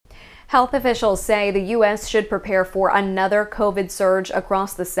Health officials say the U.S. should prepare for another COVID surge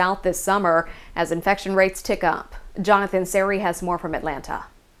across the South this summer as infection rates tick up. Jonathan Seri has more from Atlanta.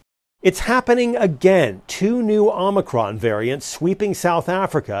 It's happening again. 2 new Omicron variants sweeping South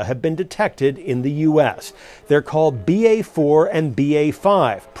Africa have been detected in the U.S. They're called BA4 and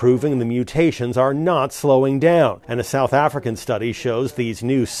BA5, proving the mutations are not slowing down. And a South African study shows these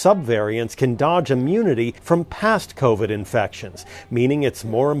new subvariants can dodge immunity from past COVID infections, meaning it's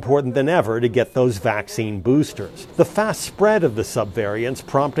more important than ever to get those vaccine boosters. The fast spread of the subvariants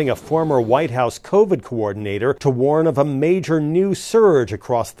prompting a former White House COVID coordinator to warn of a major new surge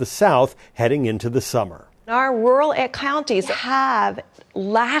across the South heading into the summer. Our rural counties have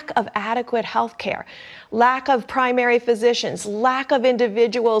lack of adequate health care, lack of primary physicians, lack of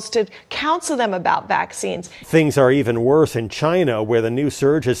individuals to counsel them about vaccines. Things are even worse in China, where the new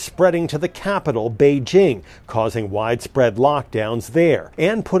surge is spreading to the capital, Beijing, causing widespread lockdowns there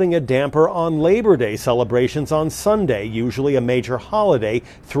and putting a damper on Labor Day celebrations on Sunday, usually a major holiday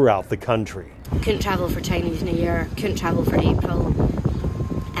throughout the country. Couldn't travel for Chinese New Year, couldn't travel for April.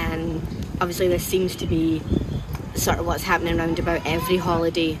 And obviously this seems to be sort of what's happening around about every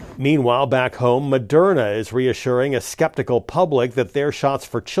holiday. Meanwhile, back home, Moderna is reassuring a skeptical public that their shots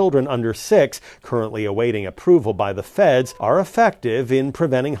for children under 6, currently awaiting approval by the feds, are effective in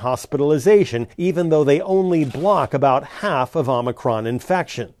preventing hospitalization, even though they only block about half of Omicron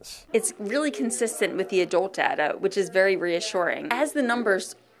infections. It's really consistent with the adult data, which is very reassuring. As the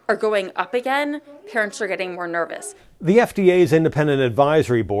numbers are going up again, parents are getting more nervous. The FDA's Independent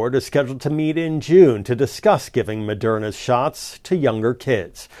Advisory Board is scheduled to meet in June to discuss giving Moderna's shots to younger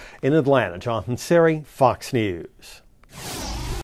kids. In Atlanta, Jonathan Seri, Fox News.